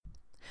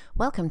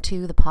Welcome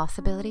to the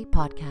Possibility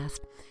Podcast.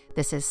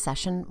 This is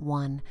session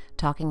 1,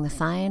 talking the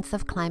science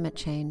of climate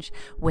change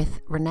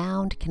with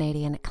renowned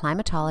Canadian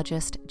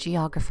climatologist,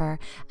 geographer,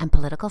 and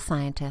political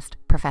scientist,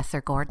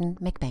 Professor Gordon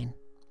McBean.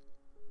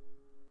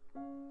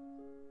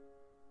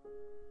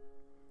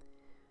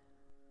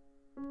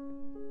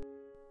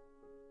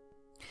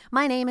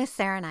 My name is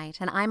Sarah Knight,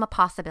 and I'm a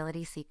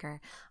possibility seeker.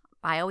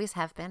 I always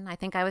have been. I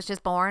think I was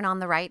just born on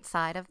the right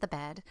side of the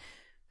bed.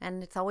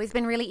 And it's always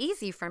been really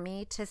easy for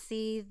me to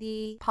see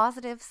the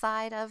positive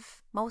side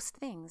of most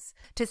things,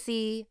 to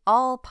see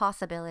all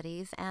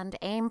possibilities and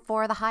aim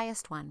for the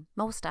highest one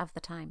most of the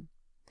time.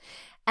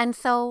 And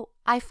so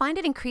I find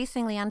it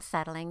increasingly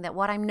unsettling that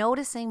what I'm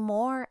noticing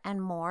more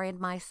and more in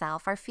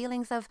myself are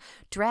feelings of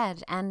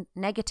dread and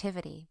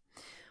negativity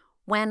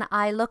when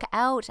I look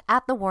out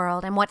at the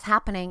world and what's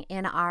happening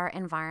in our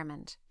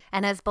environment.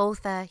 And as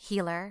both a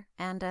healer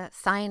and a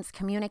science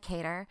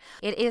communicator,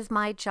 it is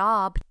my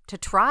job to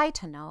try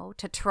to know,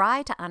 to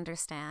try to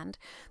understand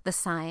the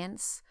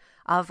science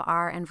of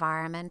our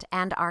environment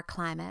and our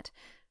climate,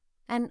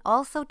 and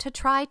also to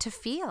try to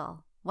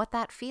feel what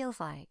that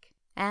feels like.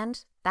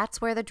 And that's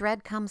where the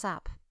dread comes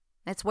up.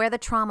 It's where the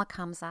trauma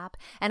comes up,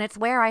 and it's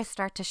where I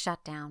start to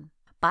shut down.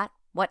 But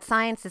what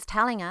science is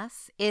telling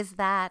us is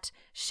that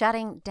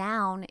shutting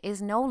down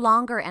is no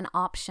longer an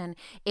option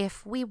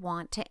if we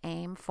want to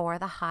aim for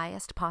the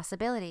highest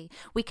possibility.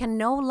 We can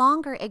no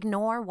longer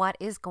ignore what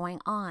is going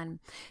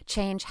on.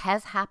 Change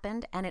has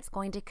happened and it's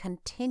going to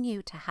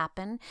continue to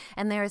happen,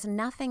 and there is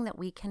nothing that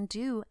we can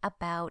do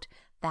about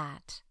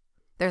that.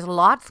 There's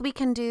lots we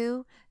can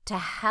do to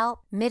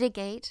help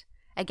mitigate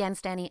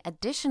against any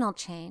additional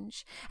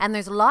change, and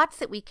there's lots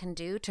that we can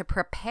do to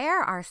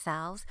prepare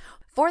ourselves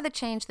for the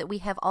change that we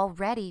have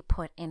already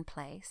put in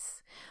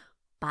place.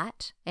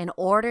 But in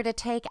order to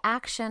take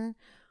action,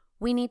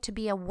 we need to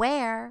be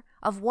aware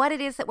of what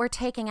it is that we're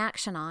taking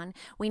action on.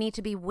 We need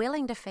to be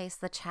willing to face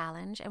the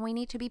challenge, and we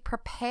need to be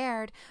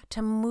prepared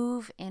to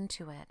move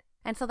into it.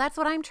 And so that's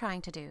what I'm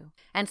trying to do.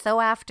 And so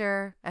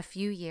after a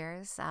few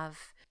years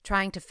of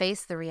trying to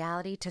face the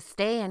reality, to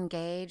stay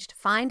engaged,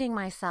 finding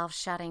myself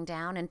shutting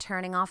down and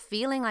turning off,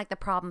 feeling like the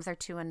problems are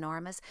too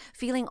enormous,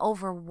 feeling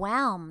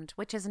overwhelmed,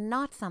 which is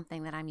not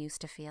something that I'm used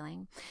to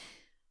feeling,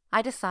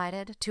 I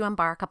decided to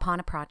embark upon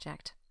a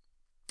project.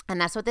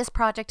 And that's what this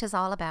project is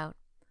all about.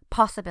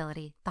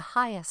 Possibility, the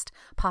highest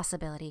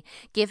possibility,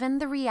 given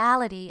the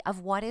reality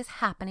of what is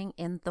happening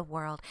in the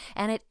world.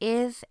 And it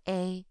is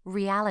a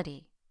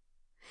reality.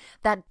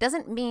 That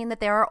doesn't mean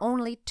that there are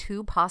only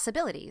two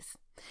possibilities,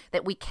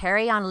 that we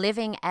carry on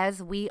living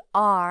as we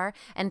are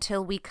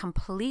until we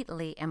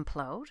completely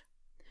implode,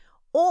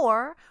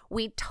 or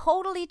we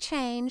totally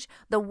change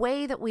the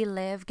way that we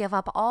live, give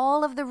up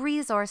all of the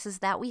resources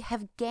that we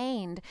have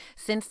gained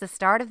since the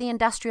start of the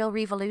Industrial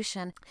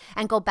Revolution,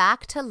 and go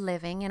back to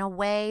living in a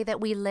way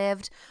that we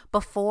lived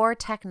before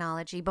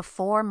technology,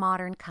 before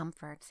modern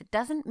comforts. It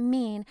doesn't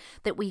mean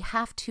that we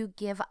have to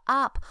give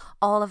up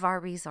all of our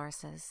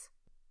resources.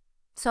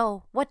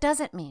 So what does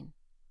it mean?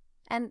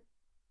 And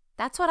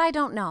that's what I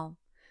don't know.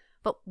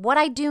 But what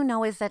I do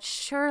know is that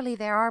surely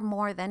there are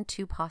more than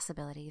two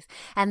possibilities.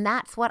 And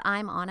that's what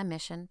I'm on a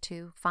mission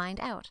to find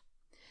out.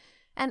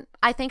 And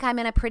I think I'm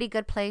in a pretty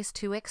good place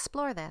to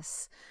explore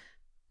this.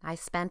 I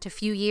spent a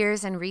few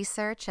years in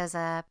research as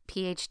a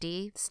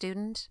PhD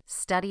student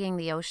studying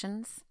the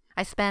oceans.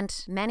 I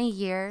spent many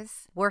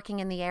years working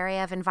in the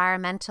area of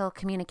environmental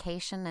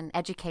communication and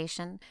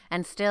education,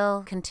 and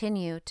still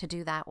continue to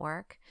do that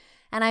work.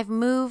 And I've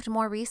moved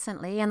more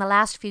recently in the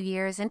last few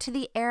years into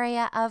the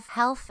area of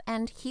health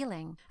and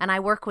healing. And I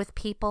work with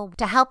people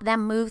to help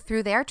them move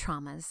through their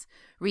traumas,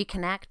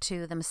 reconnect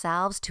to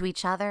themselves, to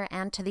each other,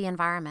 and to the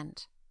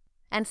environment.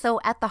 And so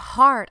at the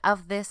heart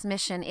of this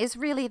mission is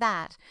really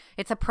that.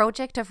 It's a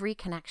project of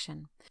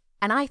reconnection.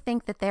 And I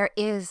think that there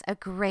is a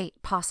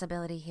great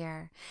possibility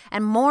here.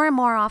 And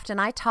more often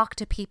I talk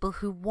to people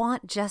who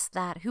want just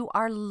that, who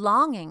are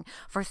longing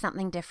for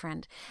something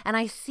different. And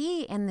I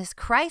see in this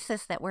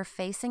crisis that we're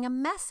facing a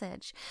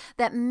message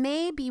that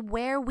maybe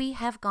where we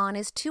have gone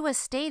is to a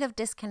state of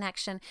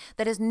disconnection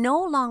that is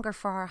no longer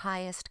for our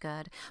highest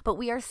good. But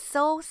we are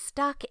so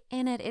stuck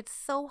in it, it's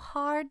so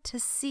hard to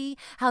see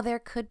how there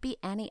could be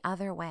any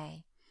other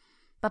way.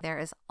 But there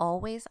is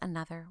always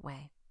another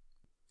way.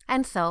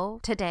 And so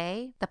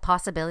today, the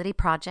Possibility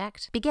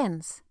Project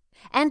begins.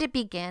 And it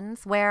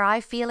begins where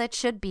I feel it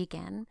should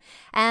begin,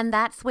 and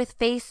that's with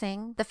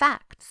facing the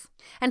facts.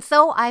 And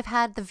so I've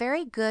had the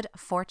very good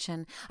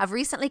fortune of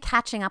recently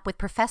catching up with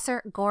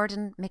Professor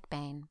Gordon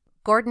McBean.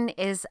 Gordon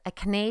is a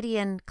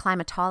Canadian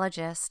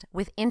climatologist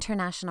with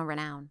international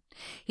renown.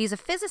 He's a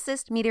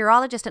physicist,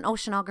 meteorologist, and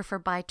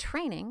oceanographer by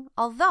training,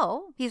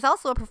 although he's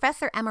also a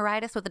professor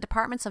emeritus with the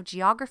Departments of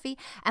Geography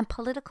and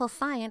Political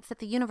Science at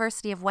the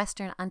University of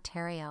Western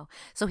Ontario.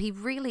 So he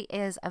really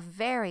is a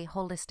very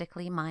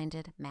holistically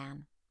minded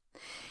man.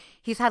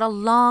 He's had a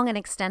long and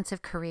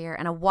extensive career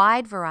in a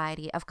wide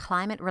variety of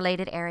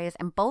climate-related areas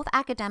in both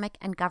academic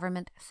and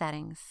government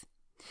settings.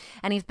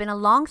 And he's been a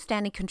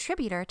long-standing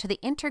contributor to the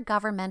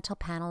Intergovernmental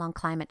Panel on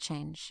Climate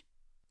Change.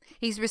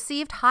 He's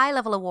received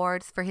high-level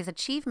awards for his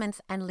achievements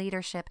and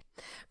leadership.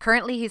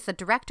 Currently, he's the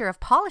Director of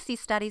Policy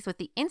Studies with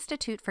the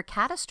Institute for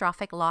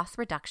Catastrophic Loss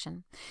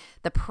Reduction,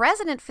 the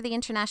President for the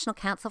International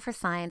Council for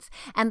Science,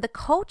 and the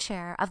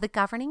co-chair of the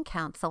Governing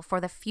Council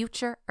for the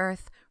Future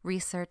Earth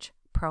Research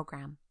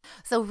Program.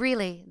 So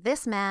really,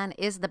 this man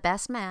is the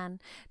best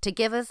man to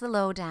give us the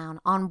lowdown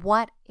on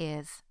what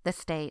is the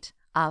state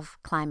of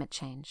climate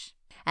change.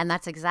 And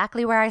that's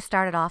exactly where I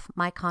started off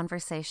my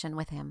conversation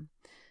with him.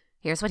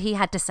 Here's what he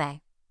had to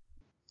say.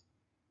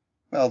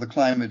 Well, the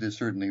climate is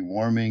certainly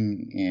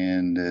warming,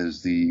 and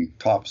as the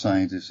top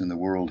scientists in the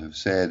world have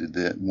said,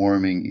 that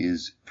warming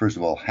is, first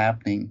of all,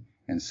 happening,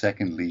 and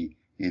secondly,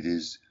 it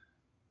is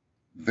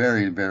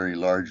very, very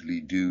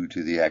largely due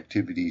to the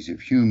activities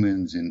of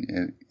humans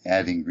in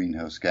adding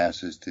greenhouse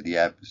gases to the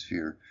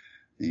atmosphere.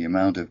 The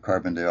amount of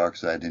carbon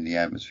dioxide in the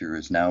atmosphere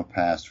has now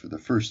passed for the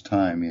first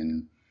time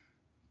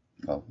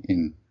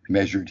in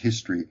measured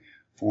history,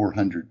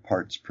 400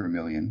 parts per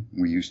million.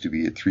 We used to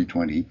be at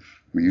 320.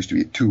 We used to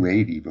be at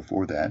 280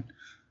 before that.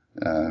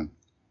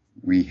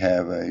 We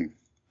have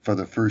for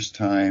the first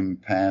time,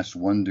 passed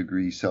 1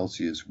 degree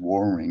Celsius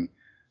warming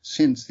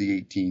since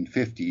the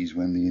 1850s,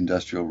 when the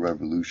Industrial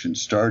Revolution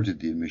started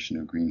the emission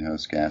of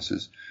greenhouse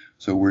gases.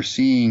 So we're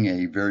seeing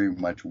a very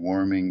much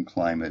warming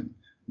climate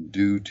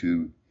due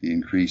to the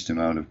increased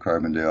amount of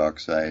carbon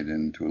dioxide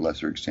and, to a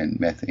lesser extent,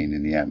 methane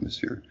in the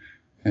atmosphere.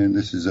 And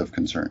this is of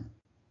concern.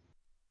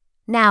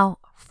 Now,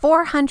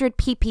 400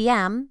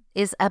 ppm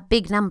is a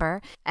big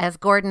number. As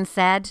Gordon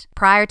said,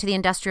 prior to the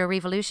Industrial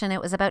Revolution, it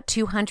was about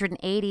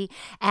 280.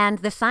 And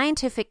the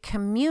scientific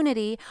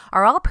community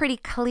are all pretty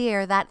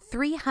clear that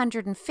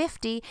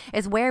 350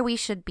 is where we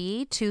should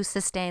be to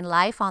sustain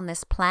life on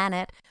this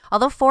planet.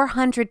 Although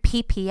 400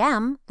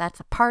 ppm,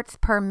 that's parts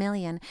per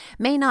million,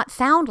 may not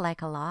sound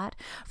like a lot,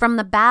 from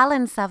the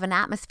balance of an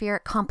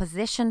atmospheric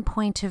composition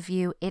point of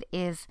view, it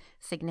is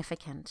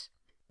significant.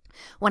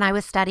 When I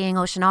was studying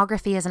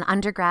oceanography as an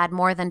undergrad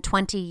more than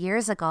 20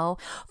 years ago,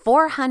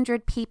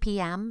 400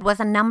 ppm was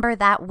a number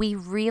that we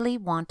really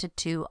wanted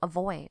to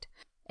avoid.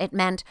 It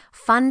meant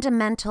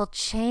fundamental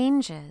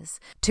changes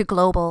to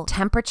global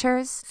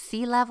temperatures,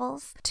 sea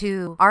levels,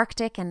 to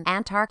Arctic and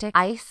Antarctic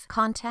ice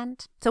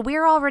content. So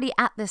we're already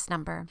at this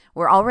number.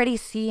 We're already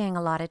seeing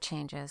a lot of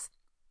changes.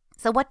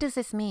 So what does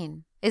this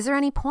mean? Is there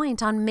any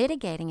point on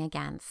mitigating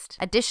against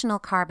additional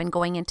carbon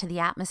going into the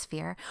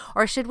atmosphere,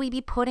 or should we be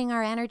putting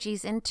our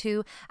energies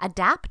into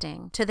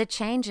adapting to the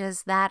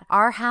changes that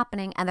are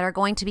happening and that are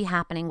going to be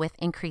happening with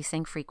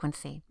increasing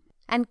frequency?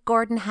 And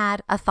Gordon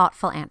had a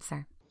thoughtful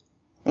answer.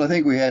 Well, I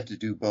think we have to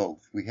do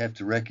both. We have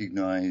to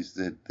recognize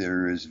that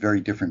there is very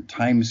different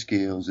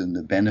timescales in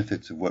the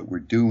benefits of what we're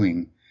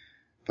doing,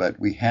 but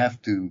we have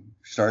to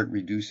start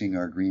reducing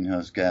our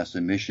greenhouse gas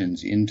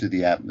emissions into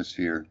the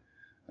atmosphere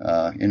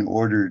in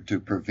order to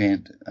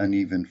prevent an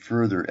even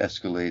further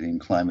escalating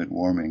climate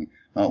warming,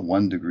 not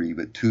 1 degree,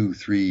 but 2,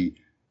 3,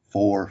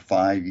 4,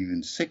 5,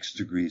 even 6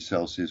 degrees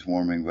Celsius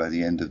warming by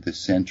the end of this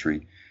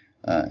century.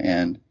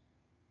 And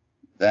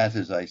that,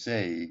 as I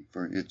say,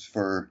 it's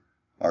for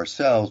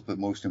ourselves, but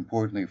most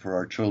importantly for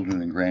our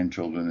children and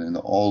grandchildren and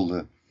all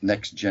the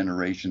next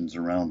generations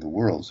around the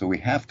world. So we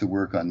have to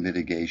work on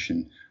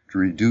mitigation to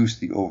reduce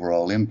the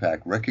overall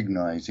impact,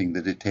 recognizing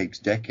that it takes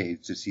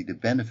decades to see the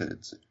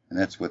benefits. And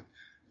that's what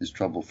is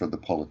trouble for the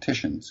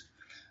politicians.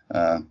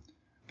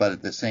 But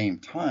at the same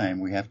time,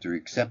 we have to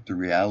accept the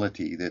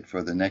reality that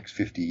for the next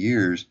 50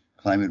 years,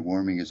 climate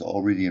warming is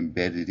already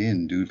embedded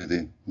in due to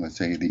the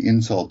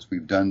insults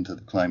we've done to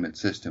the climate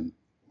system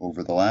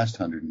over the last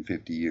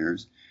 150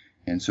 years.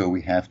 And so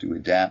we have to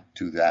adapt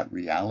to that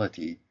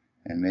reality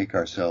and make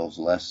ourselves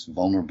less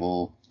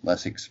vulnerable,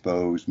 less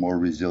exposed, more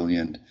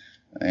resilient,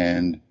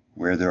 and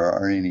where there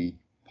are any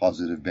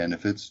positive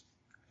benefits,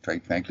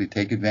 frankly,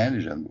 take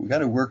advantage of them. We've got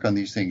to work on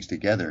these things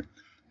together.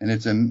 And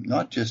it's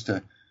not just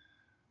an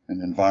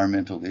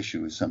environmental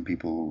issue, as some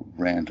people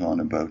rant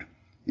on about.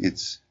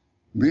 It's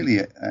really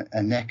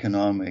an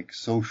economic,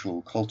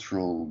 social,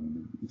 cultural,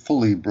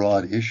 fully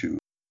broad issue.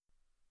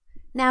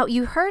 Now,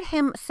 you heard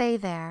him say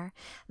there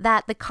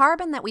that the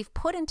carbon that we've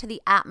put into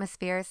the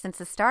atmosphere since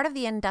the start of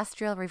the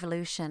Industrial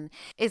Revolution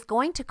is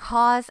going to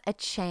cause a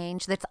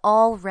change that's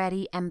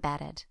already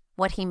embedded.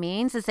 What he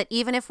means is that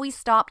even if we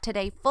stop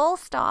today, full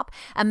stop,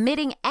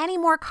 emitting any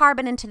more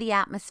carbon into the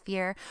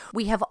atmosphere,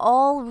 we have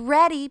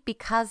already,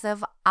 because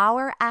of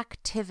our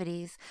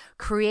activities,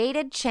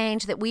 created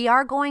change that we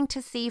are going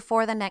to see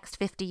for the next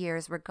 50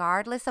 years,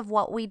 regardless of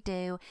what we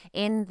do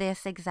in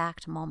this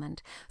exact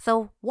moment.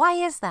 So why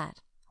is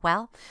that?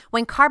 Well,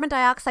 when carbon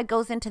dioxide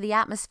goes into the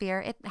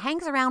atmosphere, it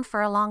hangs around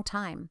for a long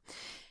time.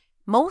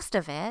 Most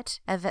of it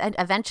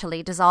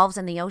eventually dissolves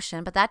in the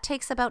ocean, but that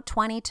takes about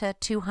 20 to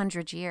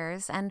 200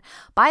 years. And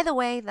by the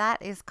way, that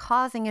is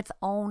causing its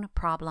own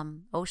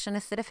problem, ocean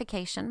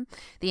acidification,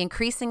 the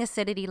increasing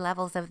acidity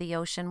levels of the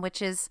ocean,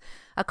 which is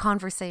a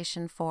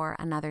conversation for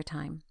another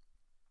time.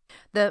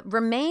 The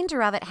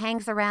remainder of it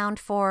hangs around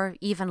for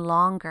even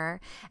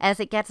longer as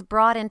it gets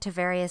brought into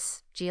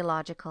various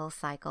geological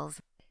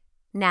cycles.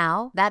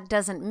 Now, that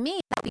doesn't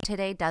mean that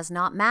today does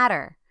not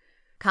matter.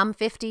 Come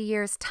 50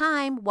 years'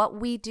 time, what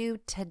we do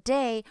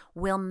today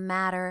will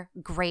matter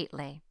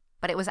greatly.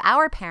 But it was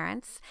our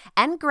parents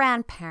and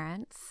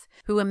grandparents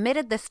who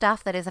emitted the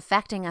stuff that is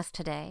affecting us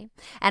today,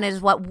 and it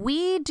is what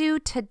we do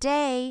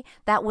today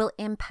that will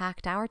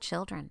impact our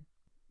children.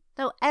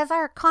 So as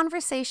our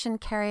conversation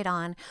carried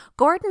on,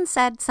 Gordon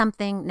said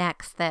something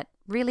next that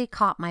really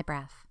caught my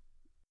breath.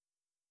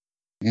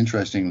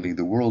 Interestingly,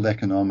 the World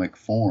Economic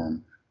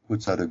Forum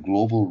puts out a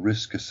global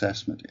risk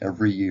assessment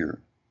every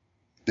year.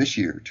 This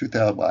year,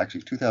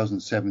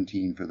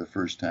 2017 for the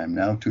first time,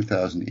 now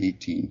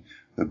 2018,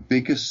 the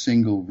biggest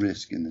single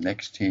risk in the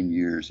next 10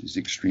 years is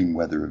extreme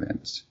weather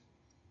events.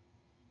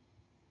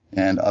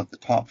 And of the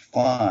top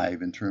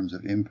 5 in terms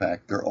of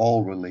impact, they're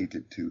all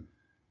related to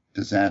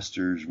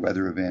disasters,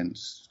 weather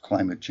events,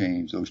 climate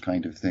change, those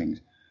kind of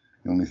things.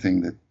 The only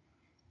thing that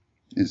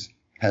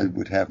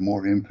would have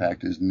more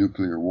impact is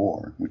nuclear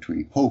war, which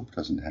we hope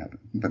doesn't happen.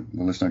 But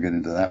let's not get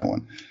into that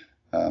one.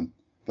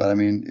 But I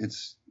mean,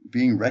 it's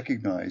being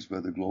recognized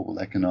by the global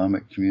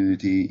economic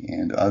community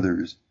and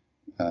others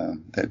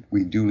that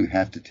we do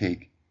have to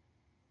take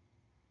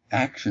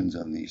actions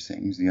on these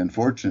things. The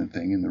unfortunate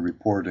thing in the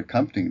report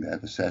accompanying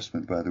that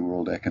assessment by the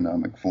World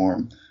Economic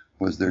Forum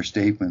was their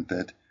statement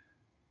that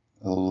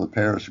although the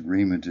Paris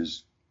Agreement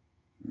is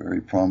very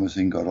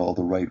promising, got all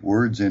the right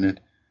words in it,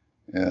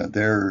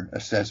 their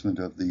assessment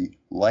of the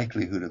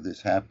likelihood of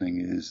this happening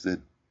is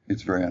that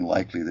it's very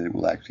unlikely that it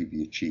will actually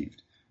be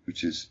achieved,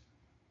 which is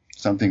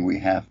something we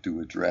have to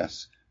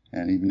address.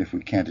 And even if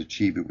we can't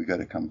achieve it, we got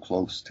to come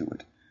close to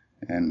it.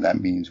 And that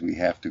means we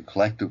have to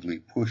collectively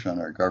push on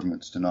our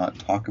governments to not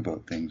talk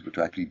about things, but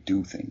to actually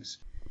do things.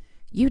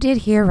 You did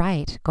hear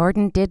right.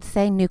 Gordon did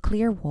say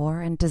nuclear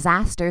war and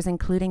disasters,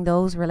 including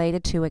those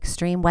related to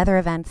extreme weather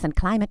events and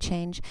climate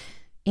change,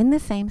 in the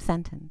same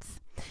sentence.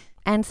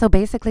 And so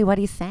basically what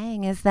he's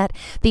saying is that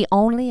the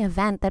only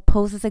event that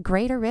poses a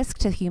greater risk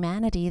to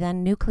humanity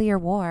than nuclear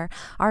war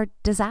are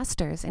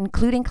disasters,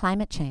 including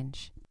climate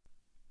change.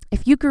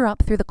 If you grew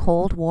up through the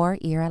Cold War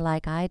era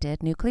like I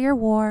did, nuclear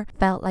war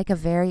felt like a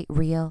very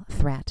real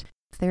threat.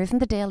 There isn't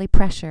the daily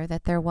pressure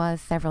that there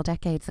was several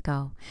decades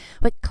ago.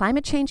 But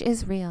climate change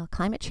is real.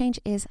 Climate change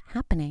is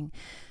happening.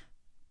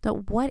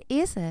 But what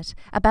is it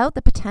about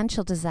the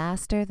potential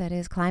disaster that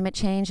is climate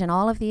change and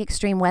all of the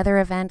extreme weather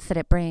events that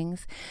it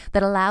brings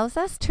that allows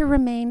us to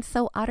remain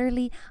so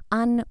utterly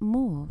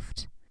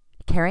unmoved,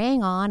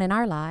 carrying on in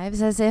our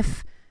lives as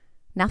if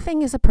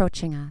nothing is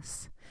approaching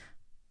us?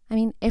 I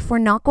mean, if we're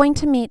not going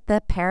to meet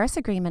the Paris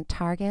Agreement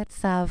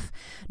targets of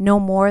no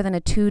more than a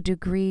 2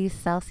 degrees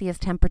Celsius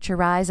temperature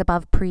rise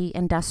above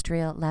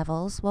pre-industrial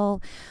levels,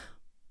 well,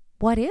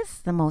 what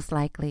is the most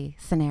likely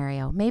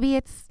scenario? Maybe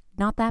it's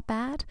not that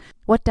bad.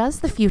 What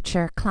does the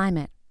future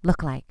climate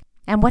look like?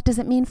 And what does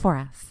it mean for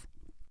us?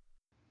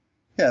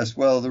 Yes,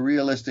 well, the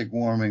realistic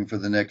warming for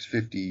the next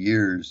 50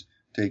 years,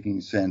 taking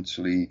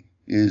essentially,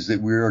 is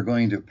that we are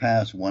going to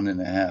pass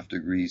 1.5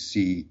 degrees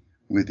C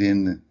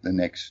within the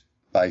next,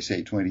 by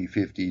say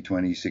 2050,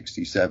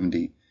 2060,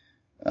 70.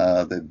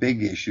 The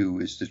big issue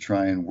is to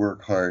try and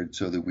work hard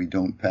so that we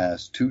don't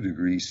pass 2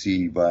 degrees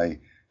C by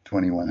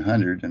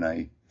 2100, and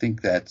I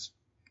think that's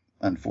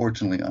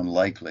unfortunately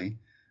unlikely,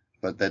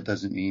 but that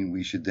doesn't mean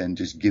we should then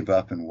just give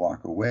up and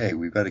walk away.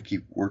 We've got to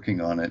keep working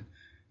on it.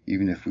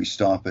 Even if we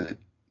stop it at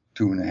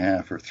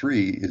 2.5 or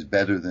 3 is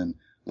better than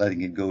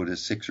letting it go to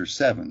 6 or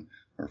 7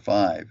 or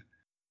 5.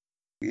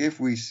 If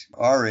we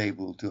are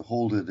able to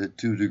hold it at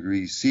 2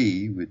 degrees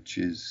C, which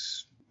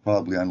is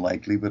probably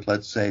unlikely, but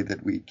let's say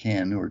that we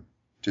can, or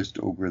just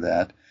over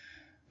that,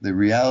 the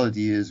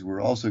reality is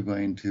we're also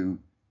going to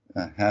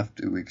have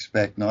to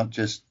expect not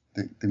just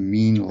the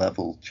mean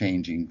level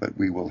changing, but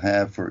we will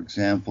have, for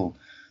example,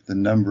 the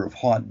number of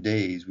hot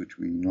days, which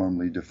we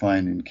normally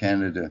define in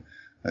Canada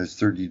as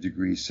 30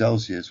 degrees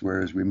Celsius,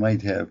 whereas we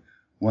might have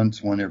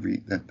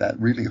that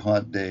really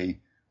hot day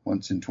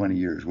once in 20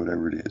 years,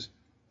 whatever it is.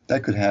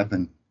 That could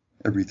happen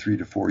every 3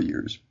 to 4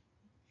 years.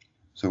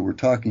 So we're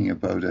talking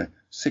about a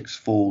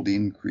 6-fold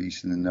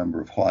increase in the number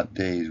of hot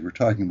days. We're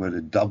talking about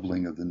a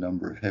doubling of the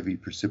number of heavy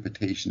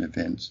precipitation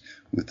events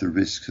with the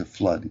risks of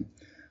flooding.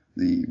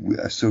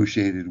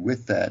 Associated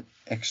with that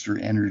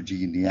extra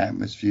energy in the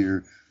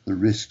atmosphere, the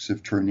risks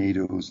of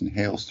tornadoes and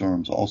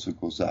hailstorms also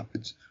goes up.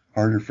 It's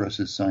harder for us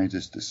as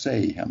scientists to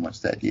say how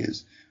much that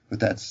is, but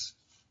that's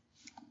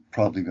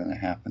probably going to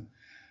happen.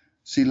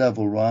 Sea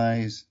level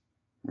rise,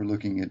 we're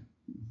looking at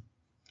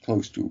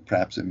close to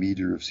perhaps 1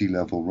 meter of sea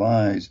level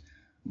rise,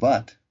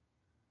 but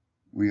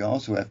we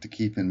also have to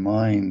keep in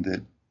mind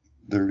that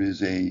there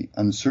is a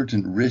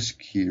uncertain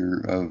risk here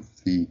of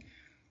the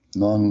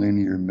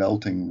nonlinear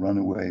melting,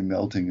 runaway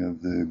melting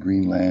of the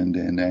Greenland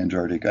and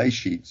Antarctic ice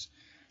sheets,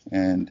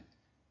 and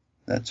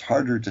that's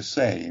harder to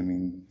say. I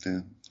mean,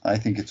 I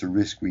think it's a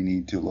risk we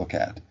need to look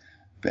at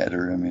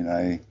better. I mean,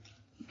 I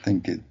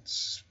think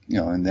it's,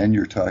 and then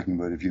you're talking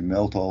about if you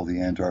melt all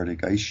the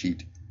Antarctic ice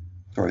sheet,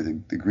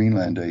 the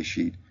Greenland ice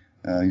sheet,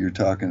 you're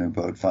talking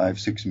about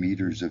 5-6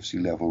 meters of sea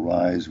level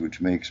rise,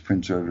 which makes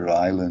Prince Edward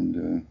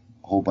Island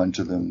whole bunch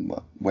of them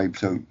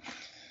wipes out,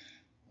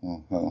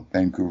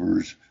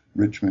 Vancouver's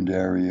Richmond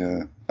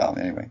area. Well,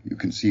 anyway, you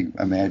can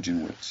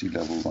imagine what sea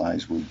level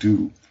rise will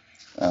do.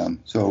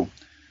 So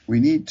we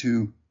need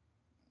to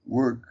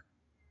work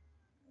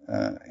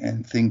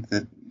and think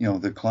that,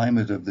 the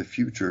climate of the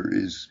future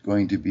is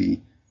going to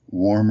be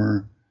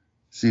warmer,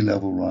 sea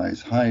level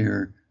rise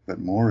higher, but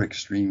more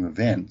extreme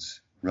events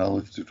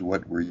relative to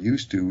what we're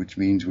used to, which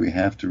means we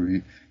have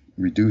to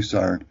reduce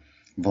our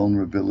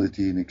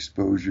vulnerability and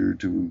exposure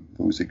to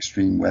those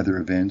extreme weather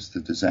events,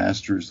 the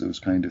disasters, those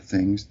kind of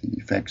things, the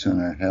effects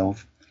on our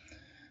health.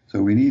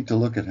 So we need to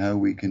look at how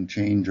we can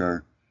change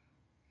our,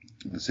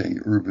 let's say,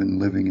 urban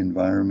living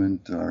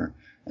environment.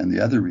 And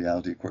the other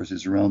reality, of course,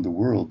 is around the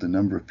world, the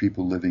number of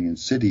people living in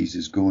cities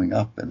is going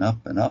up and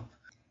up and up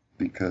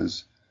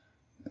because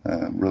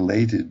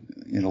related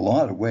in a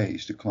lot of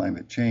ways to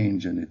climate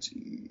change and its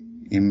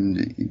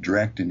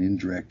direct and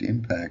indirect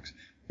impacts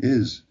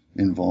is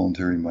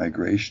involuntary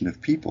migration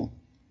of people.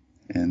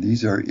 And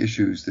these are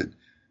issues that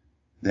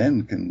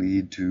then can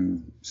lead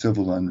to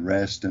civil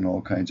unrest and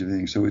all kinds of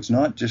things. So it's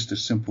not just a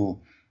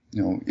simple,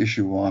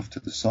 issue off to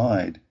the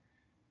side.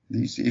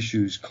 These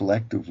issues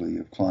collectively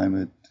of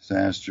climate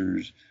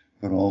disasters,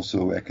 but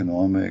also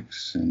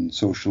economics and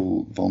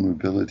social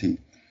vulnerability,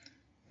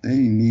 they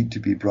need to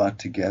be brought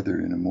together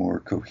in a more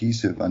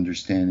cohesive,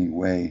 understanding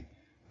way,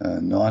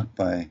 not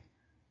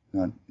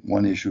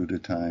one issue at a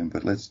time,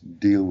 but let's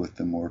deal with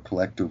them more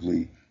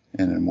collectively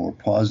in a more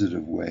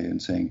positive way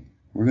and saying,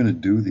 we're going to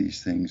do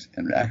these things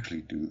and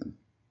actually do them.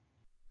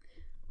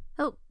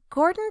 Oh,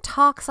 Gordon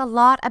talks a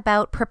lot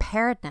about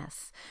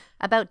preparedness,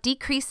 about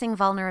decreasing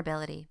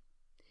vulnerability.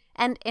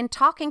 And in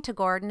talking to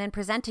Gordon and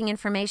presenting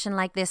information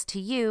like this to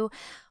you,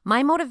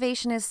 my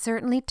motivation is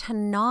certainly to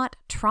not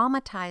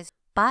traumatize,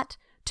 but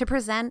to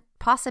present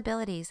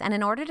possibilities. And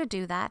in order to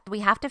do that, we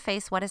have to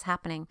face what is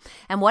happening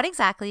and what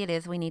exactly it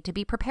is we need to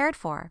be prepared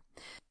for.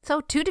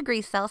 So 2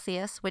 degrees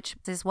Celsius, which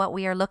is what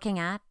we are looking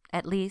at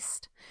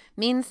least,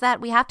 means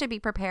that we have to be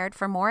prepared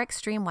for more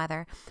extreme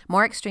weather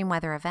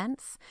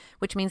events,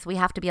 which means we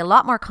have to be a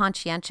lot more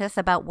conscientious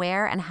about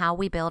where and how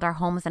we build our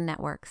homes and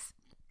networks.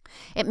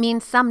 It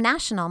means some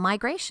national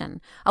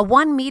migration. A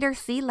 1-meter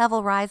sea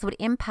level rise would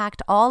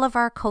impact all of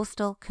our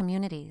coastal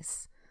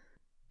communities.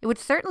 It would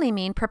certainly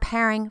mean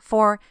preparing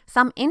for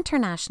some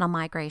international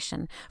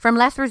migration from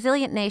less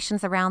resilient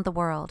nations around the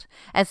world,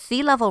 as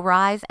sea level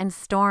rise and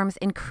storms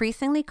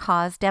increasingly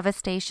cause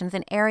devastations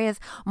in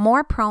areas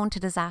more prone to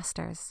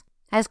disasters.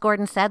 As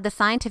Gordon said, the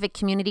scientific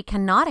community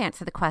cannot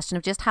answer the question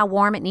of just how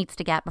warm it needs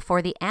to get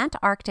before the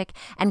Antarctic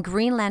and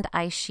Greenland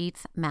ice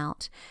sheets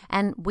melt.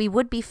 And we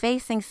would be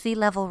facing sea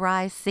level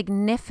rise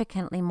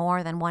significantly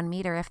more than 1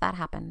 meter if that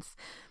happens.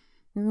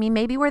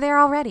 Maybe we're there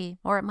already,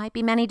 or it might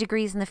be many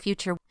degrees in the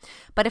future.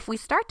 But if we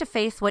start to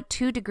face what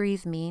 2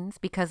 degrees means,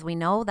 because we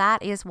know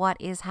that is what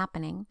is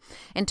happening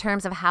in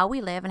terms of how we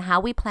live and how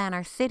we plan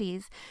our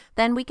cities,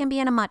 then we can be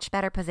in a much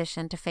better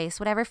position to face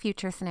whatever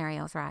future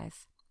scenarios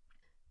rise.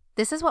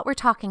 This is what we're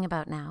talking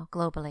about now,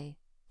 globally,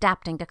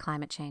 adapting to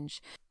climate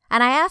change.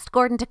 And I asked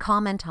Gordon to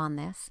comment on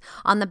this,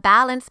 on the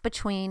balance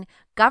between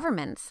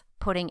governments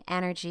putting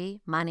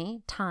energy,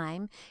 money,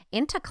 time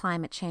into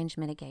climate change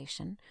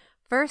mitigation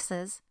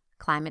versus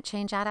climate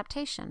change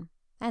adaptation.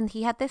 And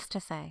he had this to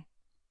say.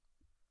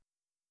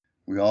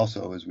 We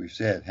also, as we've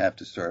said, have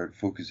to start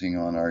focusing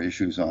on our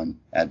issues on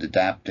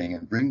adapting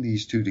and bring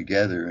these two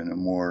together in a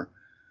more,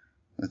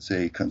 let's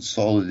say,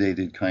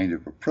 consolidated kind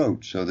of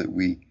approach so that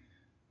we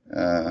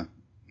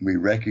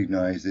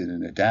recognize that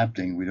in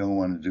adapting, we don't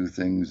want to do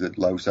things that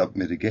louse up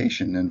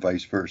mitigation and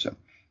vice versa.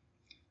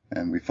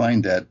 And we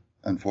find that,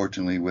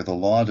 unfortunately, with a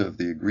lot of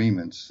the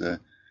agreements,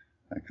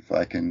 if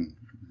I can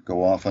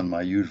go off on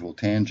my usual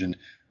tangent,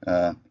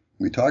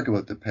 we talk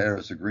about the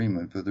Paris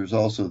Agreement, but there's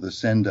also the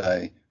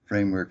Sendai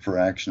Framework for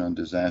Action on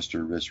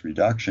Disaster Risk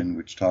Reduction,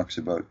 which talks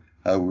about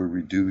how we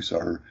reduce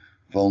our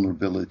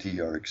vulnerability,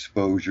 our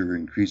exposure,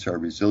 increase our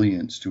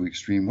resilience to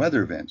extreme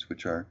weather events,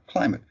 which are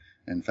climate.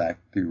 In fact,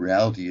 the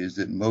reality is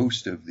that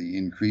most of the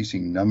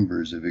increasing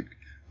numbers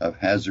of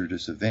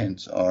hazardous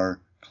events are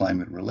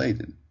climate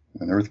related.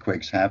 When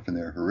earthquakes happen,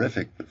 they're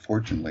horrific, but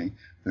fortunately,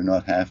 they're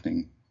not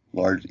happening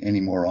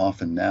any more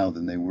often now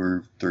than they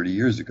were 30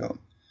 years ago.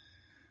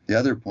 The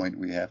other point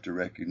we have to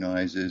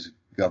recognize is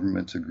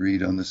governments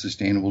agreed on the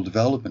Sustainable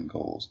Development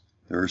Goals.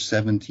 There are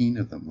 17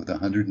 of them with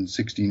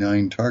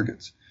 169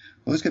 targets.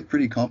 Those get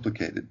pretty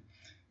complicated.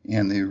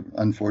 And the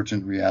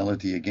unfortunate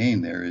reality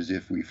again there is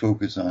if we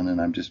focus on, and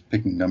I'm just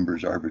picking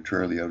numbers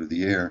arbitrarily out of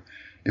the air,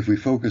 if we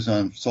focus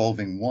on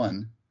solving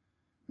one,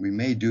 we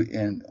may do,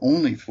 and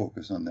only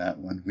focus on that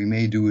one, we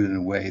may do it in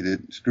a way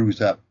that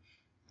screws up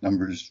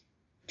numbers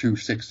 2,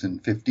 6,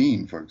 and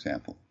 15, for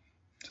example.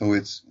 So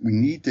we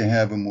need to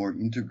have a more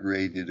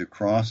integrated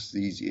across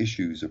these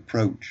issues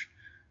approach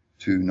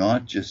to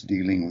not just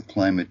dealing with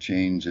climate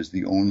change as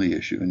the only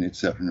issue, and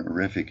it's a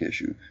horrific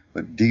issue,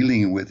 but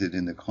dealing with it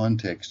in the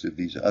context of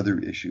these other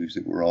issues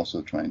that we're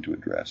also trying to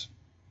address.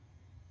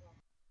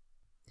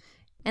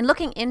 And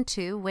looking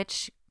into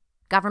which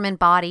government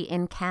body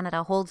in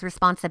Canada holds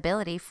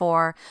responsibility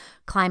for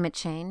climate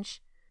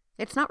change,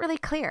 it's not really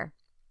clear.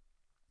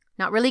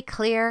 Not really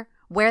clear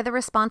where the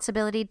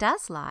responsibility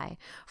does lie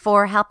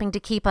for helping to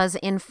keep us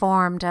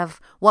informed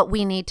of what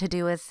we need to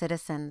do as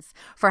citizens,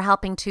 for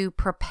helping to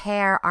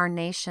prepare our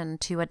nation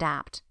to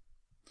adapt.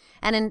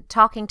 And in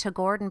talking to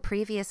Gordon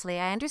previously,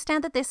 I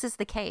understand that this is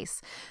the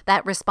case,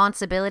 that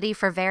responsibility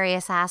for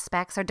various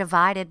aspects are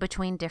divided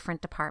between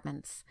different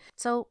departments.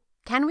 So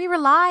can we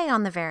rely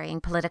on the varying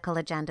political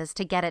agendas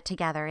to get it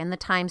together in the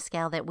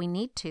timescale that we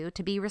need to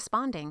be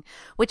responding,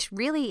 which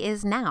really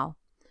is now?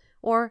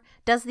 Or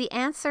does the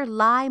answer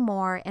lie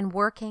more in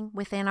working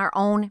within our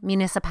own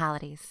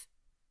municipalities?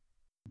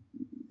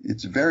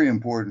 It's very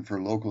important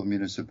for local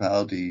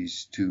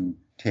municipalities to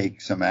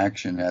take some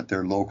action at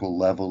their local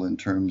level in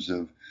terms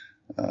of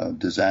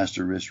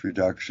disaster risk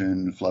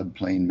reduction,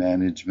 floodplain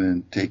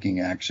management, taking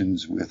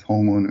actions with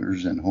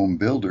homeowners and home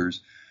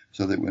builders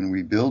so that when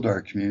we build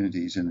our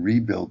communities and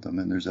rebuild them,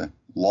 and there's a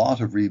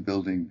lot of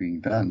rebuilding being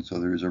done, so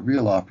there's a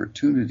real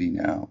opportunity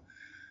now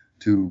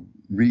to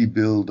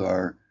rebuild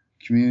our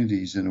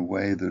communities in a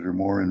way that are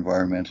more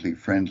environmentally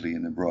friendly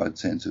in the broad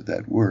sense of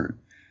that word.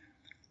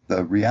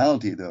 The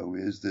reality, though,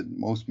 is that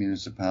most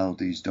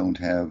municipalities don't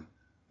have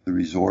the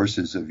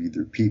resources of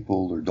either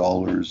people or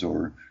dollars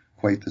or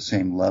quite the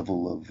same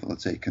level of,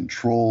 let's say,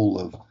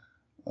 control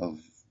of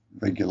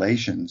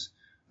regulations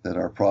that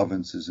our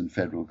provinces and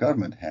federal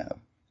government have.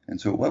 And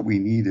so what we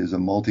need is a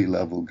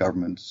multi-level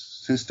government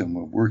system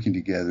of working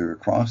together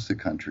across the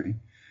country.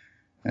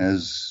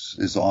 As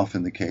is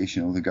often the case,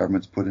 the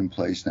government's put in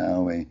place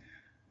now a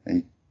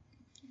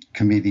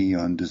committee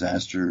on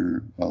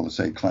disaster, well, let's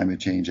say climate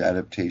change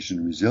adaptation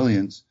and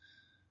resilience,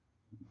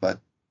 but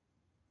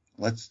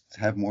let's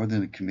have more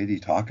than a committee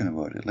talking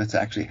about it. Let's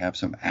actually have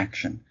some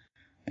action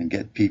and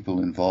get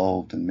people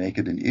involved and make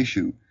it an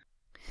issue.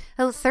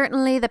 Well,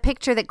 certainly the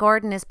picture that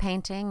Gordon is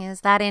painting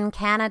is that in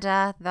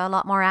Canada, a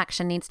lot more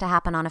action needs to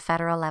happen on a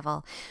federal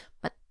level.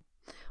 But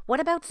what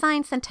about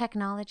science and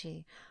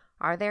technology?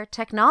 Are there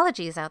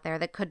technologies out there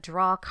that could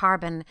draw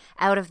carbon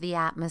out of the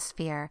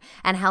atmosphere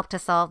and help to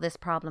solve this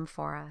problem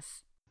for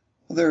us?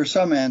 Well, there are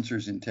some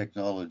answers in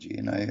technology,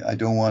 and I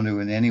don't want to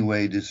in any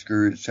way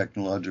discourage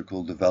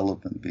technological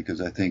development because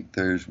I think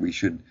we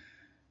should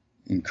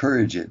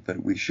encourage it,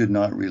 but we should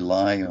not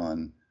rely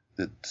on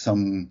that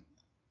some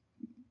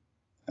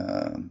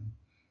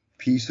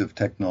piece of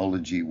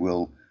technology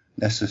will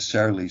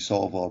necessarily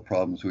solve all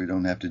problems. We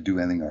don't have to do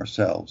anything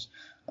ourselves.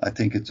 I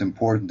think it's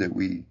important that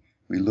we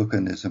look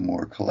on this a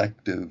more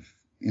collective,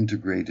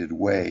 integrated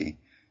way.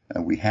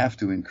 We have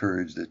to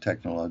encourage the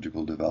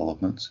technological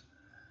developments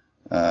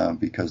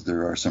because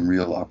there are some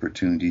real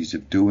opportunities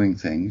of doing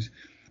things.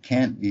 It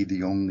can't be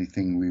the only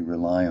thing we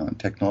rely on.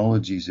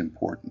 Technology is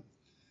important,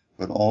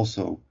 but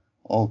also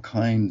all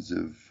kinds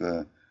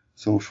of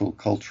social,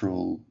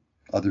 cultural,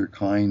 other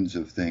kinds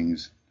of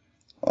things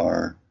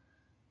are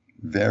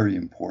very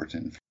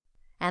important.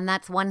 And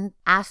that's one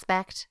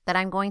aspect that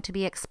I'm going to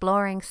be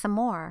exploring some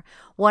more.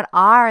 What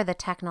are the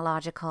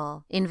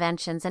technological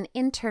inventions and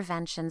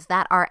interventions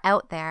that are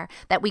out there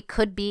that we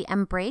could be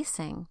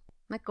embracing?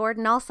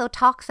 Gordon also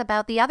talks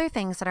about the other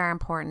things that are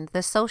important,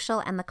 the social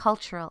and the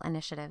cultural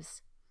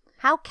initiatives.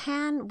 How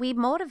can we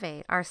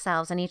motivate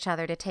ourselves and each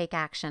other to take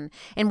action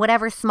in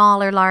whatever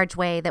small or large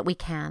way that we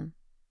can?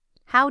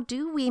 How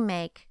do we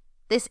make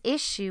this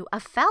issue a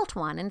felt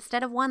one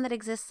instead of one that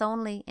exists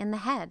only in the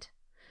head?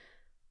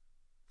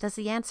 Does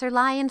the answer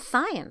lie in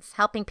science,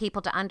 helping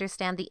people to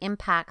understand the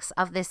impacts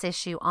of this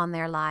issue on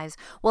their lives?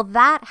 Will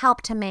that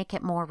help to make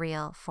it more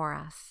real for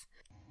us?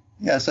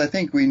 Yes, I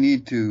think we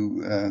need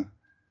to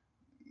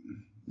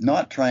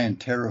not try and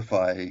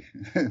terrify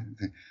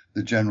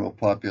the general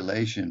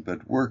population,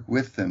 but work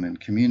with them and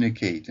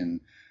communicate.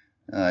 And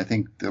I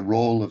think the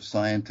role of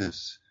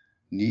scientists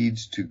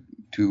needs to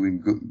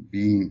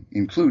be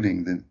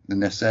including the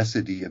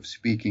necessity of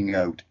speaking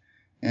out,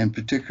 and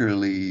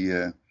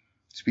particularly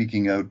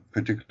speaking out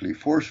particularly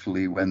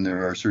forcefully when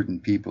there are certain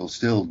people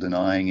still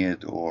denying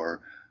it or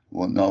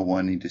not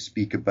wanting to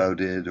speak about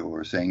it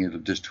or saying it'll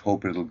just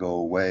hope it'll go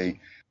away.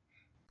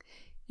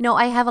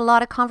 I have a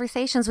lot of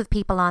conversations with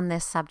people on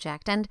this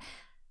subject, and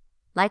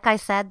like I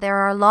said, there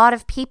are a lot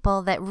of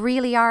people that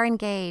really are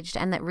engaged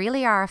and that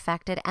really are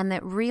affected and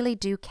that really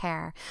do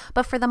care.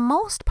 But for the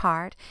most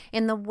part,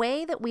 in the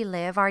way that we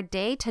live our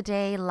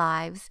day-to-day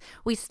lives,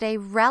 we stay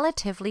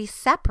relatively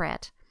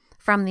separate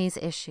from these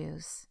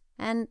issues.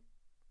 And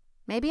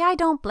maybe I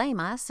don't blame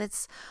us.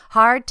 It's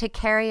hard to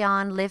carry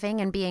on living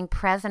and being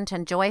present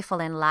and joyful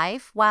in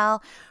life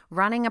while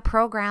running a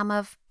program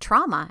of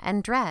trauma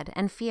and dread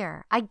and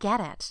fear. I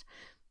get it.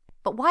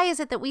 But why is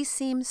it that we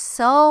seem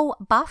so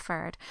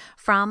buffered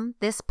from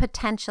this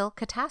potential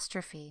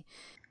catastrophe?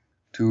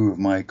 Two of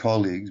my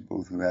colleagues,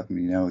 both who happen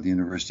to be now at the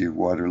University of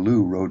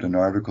Waterloo, wrote an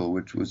article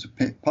which was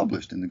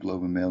published in the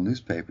Globe and Mail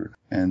newspaper.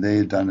 And they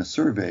had done a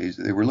survey.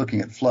 They were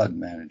looking at flood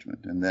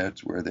management. And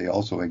that's where they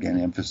also, again,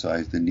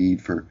 emphasized the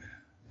need for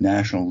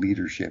national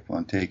leadership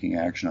on taking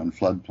action on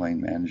floodplain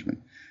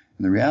management.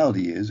 And the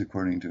reality is,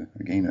 according to,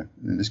 again,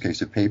 in this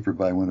case, a paper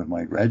by one of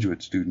my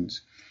graduate students,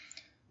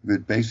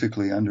 that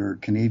basically under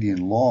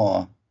Canadian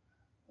law,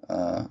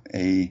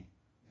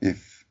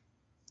 if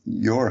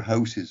your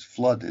house is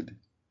flooded,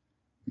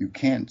 you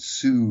can't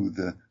sue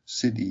the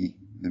city,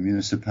 the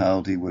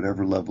municipality,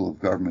 whatever level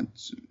of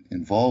government's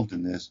involved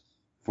in this,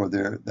 for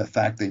the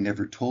fact they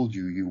never told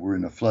you were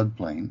in a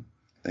floodplain.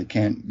 They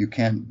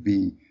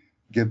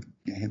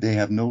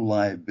have no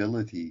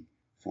liability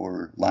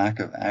for lack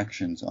of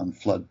actions on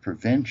flood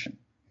prevention.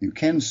 You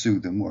can sue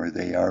them, or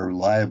they are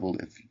liable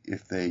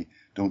if they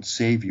don't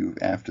save you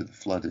after the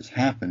flood has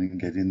happened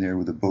and get in there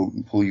with a boat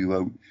and pull you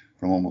out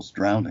from almost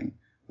drowning.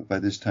 But by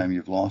this time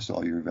you've lost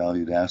all your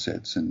valued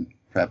assets and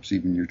perhaps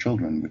even your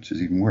children, which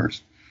is even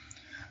worse.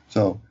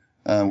 So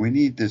we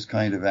need this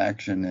kind of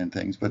action and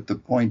things. But the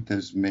point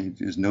is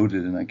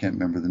noted, and I can't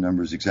remember the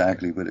numbers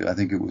exactly, but I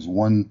think it was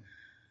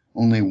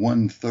only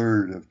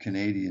 1/3 of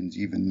Canadians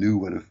even knew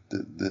what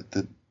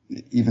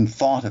even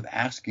thought of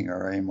asking,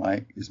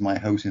 is my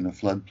house in a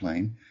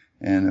floodplain?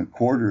 And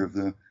 1/4 of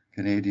the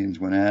Canadians,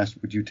 when asked,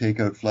 would you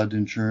take out flood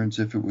insurance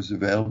if it was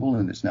available?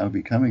 And it's now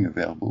becoming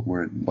available,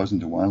 where it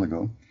wasn't a while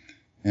ago.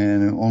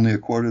 And only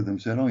 1/4 of them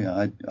said, oh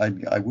yeah,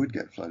 I would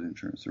get flood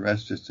insurance. The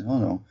rest just said, oh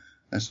no,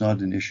 that's not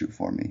an issue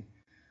for me.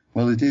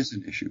 Well, it is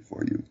an issue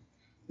for you.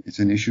 It's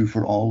an issue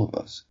for all of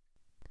us.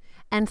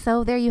 And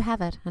so there you have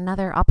it,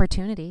 another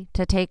opportunity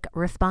to take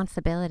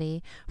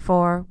responsibility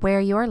for where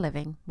you're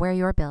living, where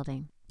you're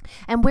building.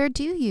 And where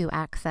do you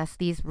access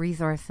these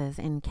resources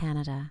in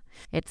Canada?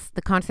 It's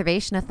the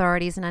conservation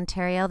authorities in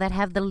Ontario that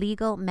have the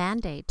legal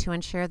mandate to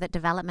ensure that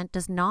development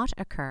does not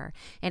occur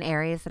in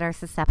areas that are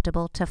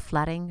susceptible to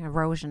flooding,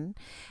 erosion,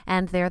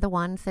 and they're the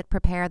ones that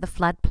prepare the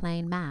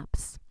floodplain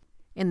maps.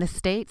 In the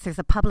States, there's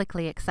a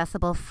publicly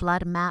accessible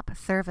flood map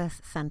service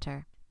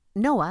center.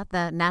 NOAA,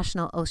 the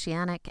National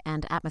Oceanic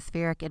and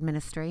Atmospheric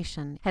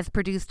Administration, has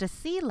produced a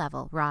sea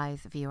level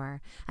rise viewer,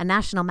 a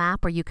national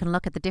map where you can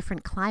look at the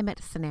different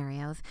climate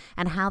scenarios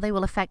and how they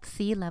will affect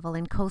sea level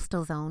in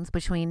coastal zones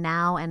between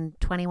now and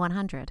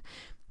 2100.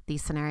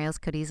 These scenarios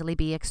could easily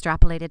be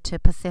extrapolated to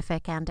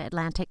Pacific and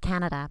Atlantic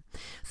Canada.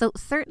 So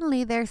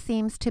certainly there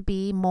seems to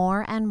be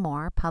more and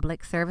more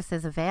public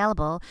services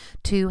available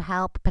to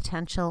help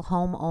potential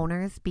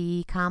homeowners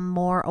become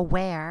more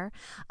aware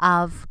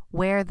of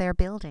where they're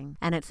building.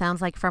 And it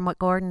sounds like from what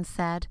Gordon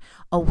said,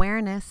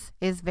 awareness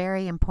is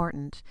very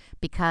important,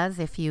 because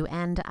if you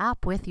end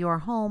up with your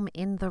home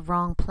in the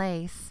wrong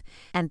place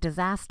and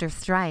disaster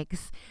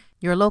strikes,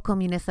 your local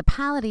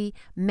municipality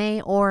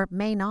may or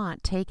may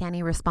not take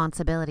any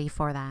responsibility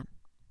for that.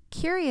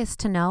 Curious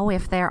to know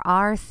if there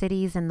are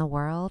cities in the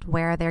world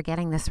where they're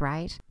getting this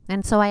right.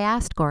 And so I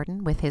asked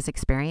Gordon, with his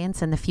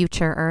experience in the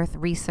Future Earth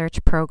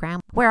research program,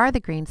 where are the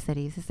green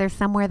cities? Is there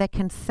somewhere that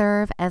can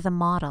serve as a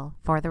model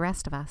for the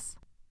rest of us?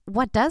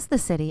 What does the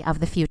city of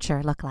the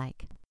future look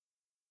like?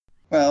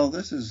 Well,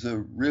 this is a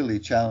really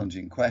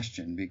challenging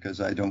question, because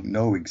I don't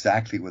know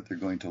exactly what they're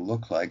going to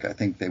look like. I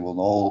think they will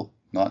all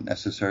not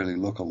necessarily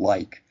look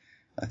alike.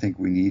 I think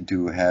we need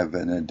to have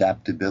an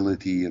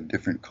adaptability of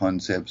different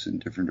concepts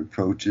and different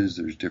approaches.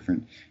 There's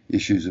different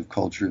issues of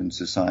culture and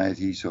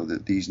society, so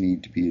that these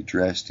need to be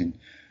addressed,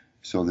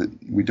 so that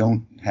we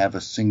don't have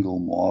a single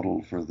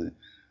model for the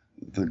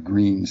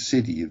green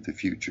city of the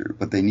future,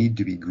 but they need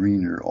to be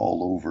greener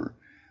all over.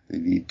 They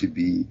need to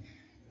be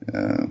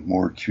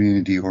more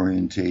community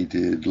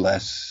orientated,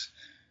 less,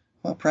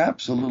 well,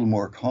 perhaps a little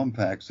more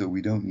compact, so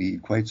we don't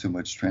need quite so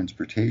much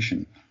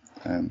transportation.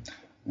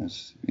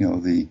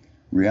 The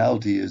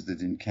reality is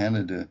that in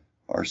Canada,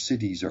 our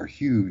cities are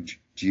huge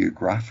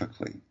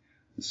geographically.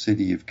 The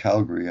city of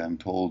Calgary, I'm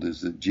told,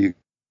 is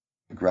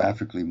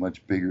geographically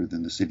much bigger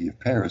than the city of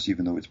Paris,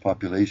 even though its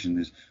population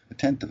is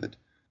 1/10 of it.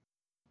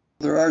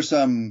 There are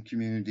some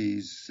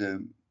communities,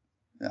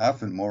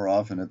 more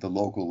often at the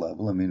local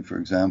level. I mean, for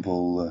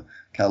example,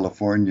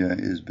 California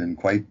has been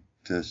quite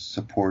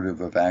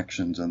supportive of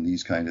actions on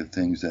these kind of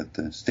things at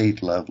the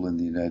state level in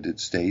the United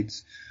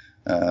States.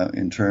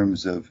 In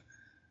terms of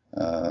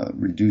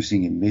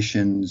reducing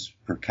emissions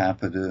per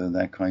capita and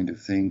that kind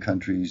of thing.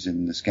 Countries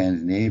in the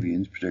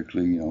Scandinavians,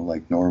 particularly,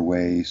 like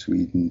Norway,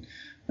 Sweden,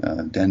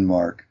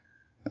 Denmark,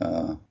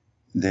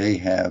 they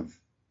have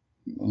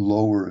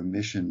lower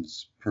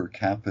emissions per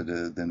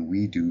capita than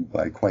we do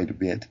by quite a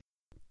bit.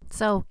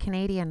 So,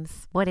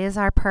 Canadians, what is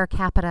our per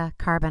capita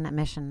carbon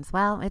emissions?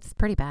 Well, it's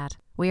pretty bad.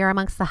 We are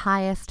amongst the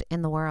highest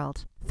in the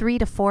world, 3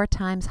 to 4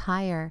 times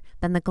higher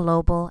than the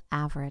global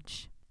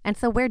average. And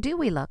so where do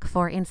we look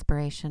for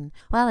inspiration?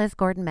 Well, as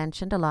Gordon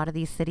mentioned, a lot of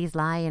these cities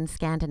lie in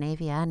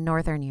Scandinavia and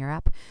Northern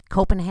Europe.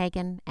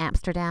 Copenhagen,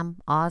 Amsterdam,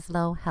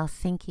 Oslo,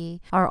 Helsinki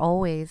are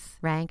always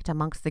ranked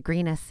amongst the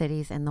greenest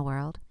cities in the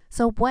world.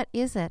 So what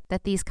is it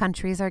that these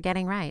countries are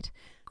getting right?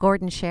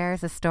 Gordon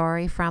shares a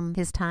story from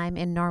his time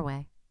in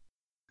Norway.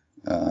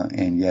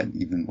 And yet,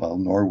 even while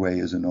Norway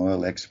is an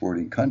oil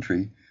exporting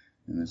country,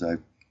 and as I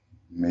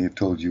may have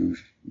told you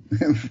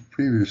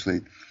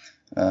previously,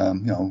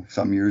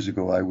 Some years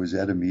ago I was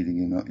at a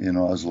meeting in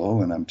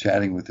Oslo, and I'm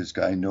chatting with this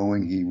guy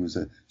knowing he was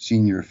a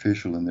senior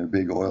official in their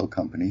big oil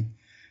company.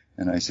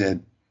 And I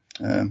said,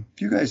 do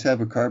you guys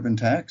have a carbon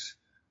tax?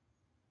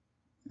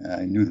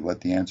 I knew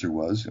what the answer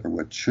was, or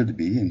what should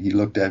be, and he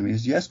looked at me and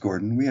said, yes,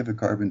 Gordon, we have a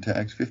carbon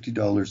tax,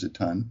 $50 a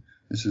ton.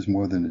 This is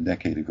more than a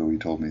decade ago he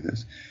told me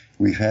this.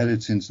 We've had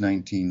it since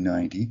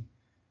 1990.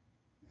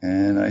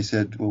 And I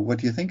said, well, what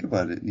do you think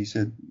about it? And he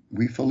said,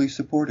 we fully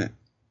support it.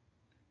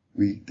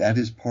 That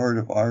is part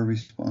of our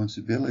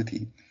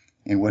responsibility.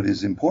 And what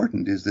is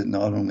important is that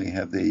not only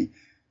have they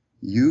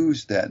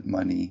used that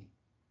money,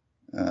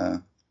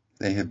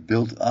 they have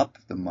built up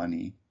the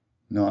money,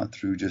 not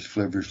through just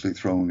frivolously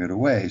throwing it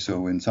away.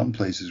 So in some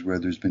places where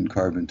there's been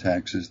carbon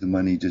taxes, the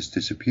money just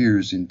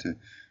disappears into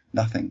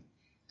nothing.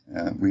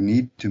 We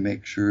need to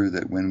make sure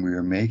that when we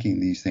are making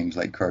these things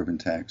like carbon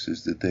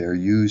taxes, that they are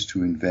used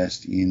to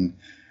invest in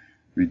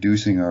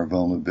reducing our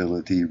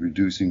vulnerability,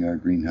 reducing our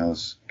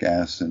greenhouse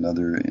gas and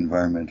other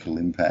environmental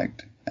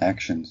impact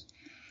actions,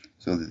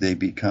 so that they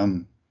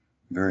become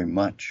very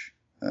much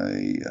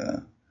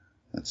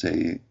let's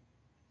say,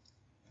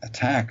 a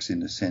tax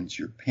in the sense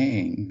you're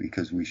paying,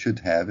 because we should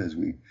have, as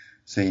we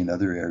say in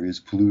other areas,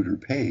 polluter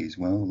pays.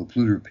 Well, the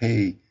polluter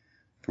pay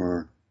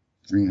for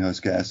greenhouse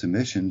gas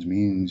emissions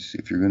means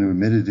if you're going to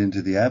emit it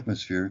into the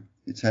atmosphere,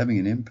 it's having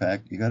an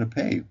impact. You got to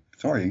pay.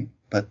 Sorry,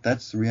 but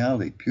that's the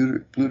reality.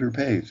 Polluter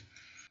pays.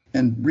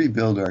 And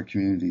rebuild our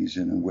communities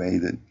in a way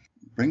that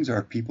brings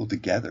our people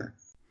together.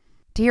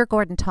 To hear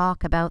Gordon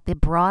talk about the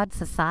broad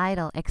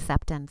societal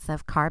acceptance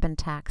of carbon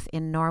tax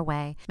in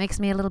Norway makes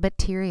me a little bit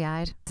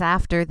teary-eyed. It's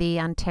after the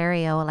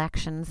Ontario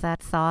elections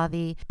that saw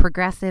the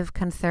progressive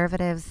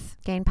Conservatives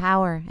gain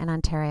power in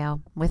Ontario,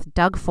 with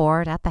Doug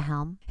Ford at the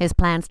helm. His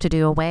plans to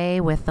do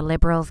away with the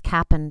Liberals'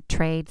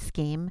 cap-and-trade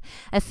scheme,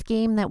 a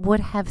scheme that would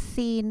have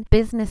seen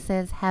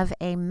businesses have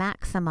a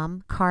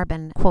maximum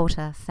carbon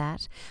quota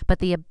set, but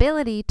the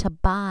ability to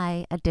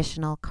buy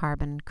additional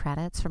carbon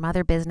credits from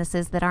other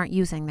businesses that aren't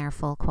using their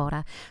full quota.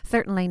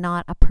 Certainly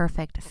not a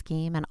perfect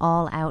scheme. An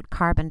all-out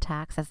carbon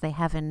tax, as they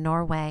have in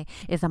Norway,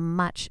 is a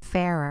much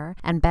fairer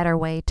and better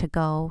way to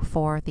go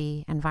for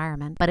the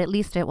environment. But at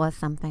least it was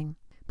something.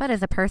 But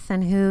as a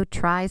person who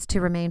tries to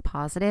remain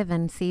positive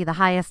and see the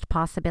highest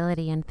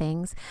possibility in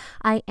things,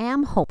 I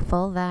am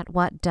hopeful that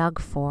what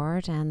Doug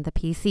Ford and the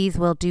PCs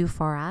will do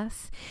for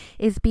us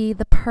is be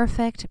the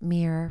perfect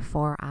mirror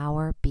for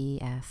our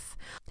BS.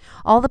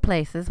 All the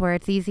places where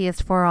it's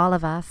easiest for all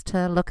of us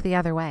to look the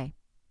other way.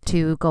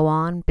 To go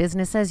on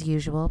business as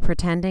usual,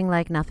 pretending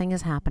like nothing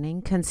is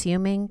happening,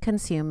 consuming.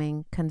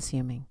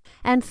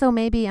 And so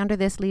maybe under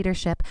this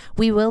leadership,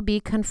 we will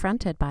be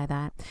confronted by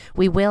that.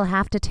 We will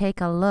have to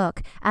take a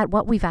look at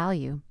what we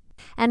value.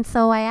 And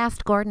so I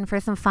asked Gordon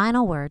for some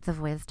final words of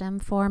wisdom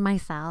for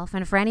myself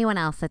and for anyone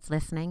else that's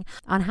listening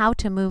on how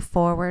to move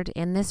forward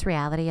in this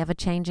reality of a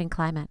changing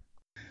climate.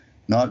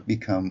 Not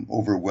become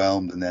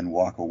overwhelmed and then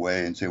walk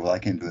away and say, well, I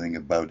can't do anything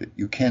about it.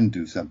 You can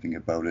do something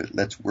about it.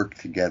 Let's work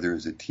together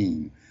as a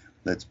team.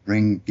 Let's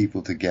bring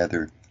people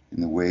together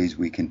in the ways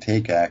we can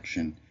take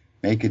action,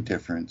 make a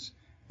difference.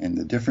 And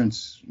the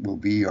difference will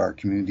be our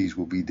communities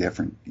will be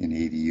different in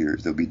 80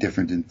 years. They'll be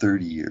different in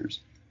 30 years.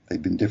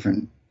 They've been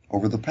different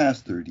over the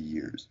past 30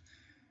 years.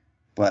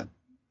 But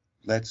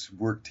let's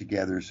work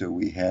together so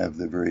we have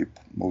the very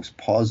most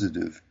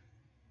positive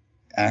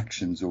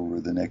actions over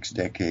the next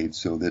decade,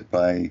 so that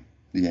by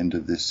the end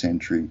of this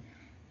century,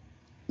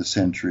 the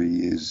century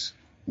is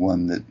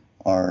one that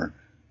our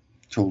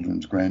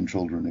children's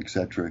grandchildren,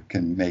 etc.,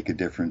 can make a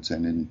difference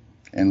and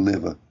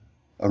live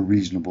a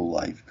reasonable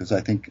life. Because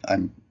I think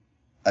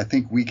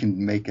we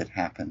can make it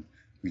happen.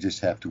 We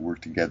just have to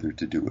work together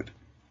to do it.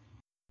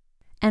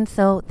 And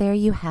so there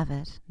you have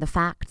it, the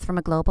facts from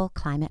a global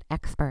climate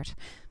expert.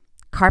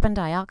 Carbon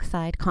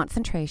dioxide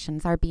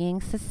concentrations are being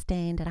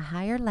sustained at a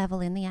higher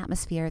level in the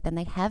atmosphere than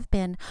they have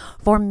been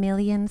for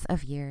millions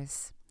of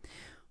years.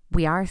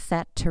 We are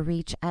set to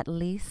reach at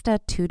least a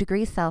 2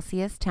 degrees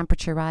Celsius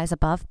temperature rise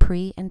above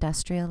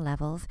pre-industrial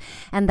levels,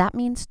 and that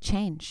means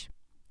change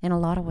in a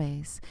lot of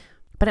ways.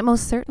 But it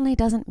most certainly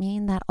doesn't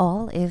mean that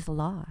all is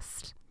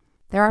lost.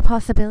 There are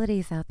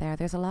possibilities out there.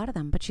 There's a lot of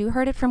them, but you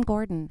heard it from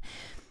Gordon.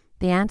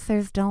 The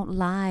answers don't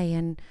lie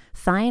in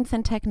science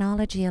and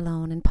technology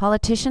alone, in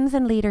politicians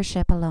and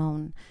leadership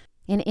alone,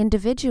 in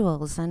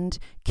individuals and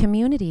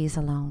communities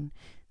alone.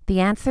 The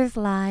answers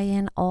lie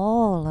in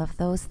all of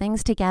those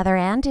things together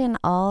and in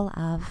all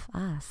of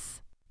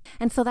us.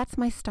 And so that's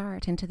my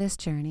start into this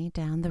journey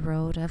down the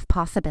road of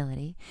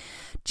possibility.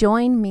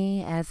 Join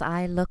me as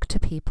I look to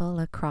people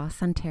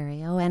across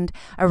Ontario and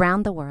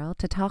around the world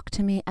to talk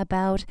to me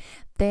about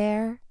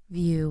their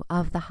view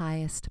of the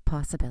highest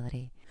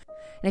possibility.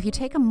 And if you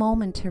take a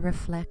moment to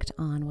reflect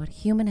on what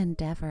human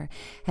endeavor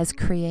has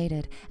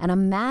created, and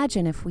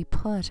imagine if we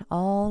put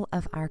all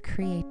of our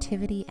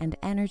creativity and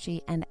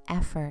energy and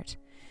effort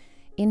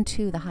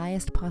into the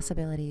highest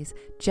possibilities,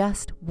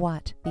 just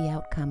what the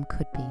outcome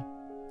could be.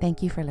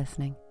 Thank you for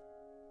listening.